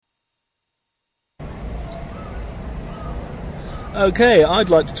Okay, I'd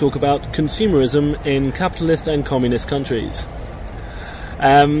like to talk about consumerism in capitalist and communist countries.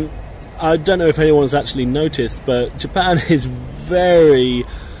 I don't know if anyone has actually noticed, but Japan is very,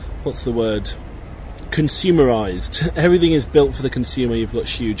 consumerized. Everything is built for the consumer. You've got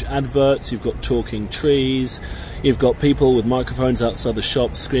huge adverts, you've got talking trees, you've got people with microphones outside the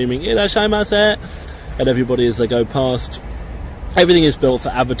shop screaming "Irashaimase" at everybody as they go past. Everything is built for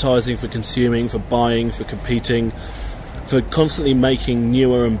advertising, for consuming, for buying, for competing, for constantly making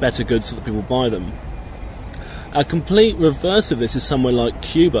newer and better goods so that people buy them. A complete reverse of this is somewhere like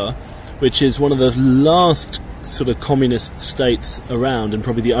Cuba, which is one of the last sort of communist states around, and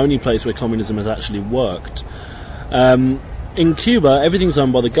probably the only place where communism has actually worked. In Cuba, everything's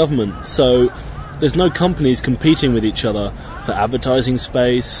owned by the government, so there's no companies competing with each other for advertising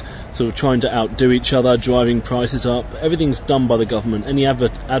space, sort of trying to outdo each other, driving prices up. Everything's done by the government. Any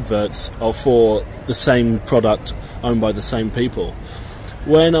adverts are for the same product owned by the same people.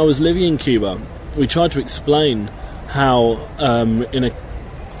 When I was living in Cuba, we tried to explain how in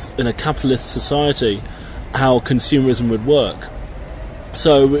a capitalist society how consumerism would work.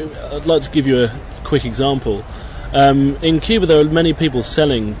 So I'd like to give you a quick example. In Cuba there are many people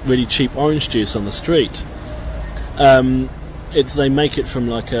selling really cheap orange juice on the street. They make it from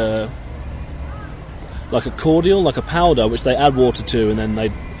like a cordial, like a powder, which they add water to, and then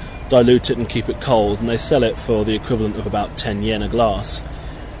they dilute it and keep it cold, and they sell it for the equivalent of about 10 yen a glass.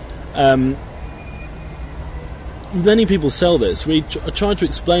 Many people sell this. I tried to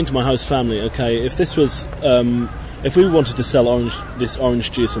explain to my host family, okay, if this was, if we wanted to sell this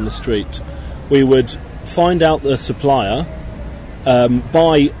orange juice on the street, we would find out the supplier,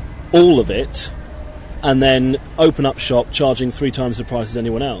 buy all of it, and then open up shop charging 3 times the price as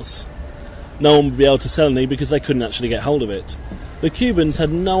anyone else. No one would be able to sell any because they couldn't actually get hold of it. The Cubans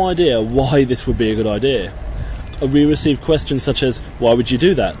had no idea why this would be a good idea. We received questions such as, why would you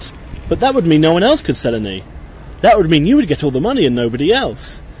do that? But that would mean no one else could sell any. That would mean you would get all the money and nobody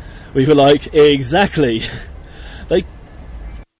else. We were like, exactly.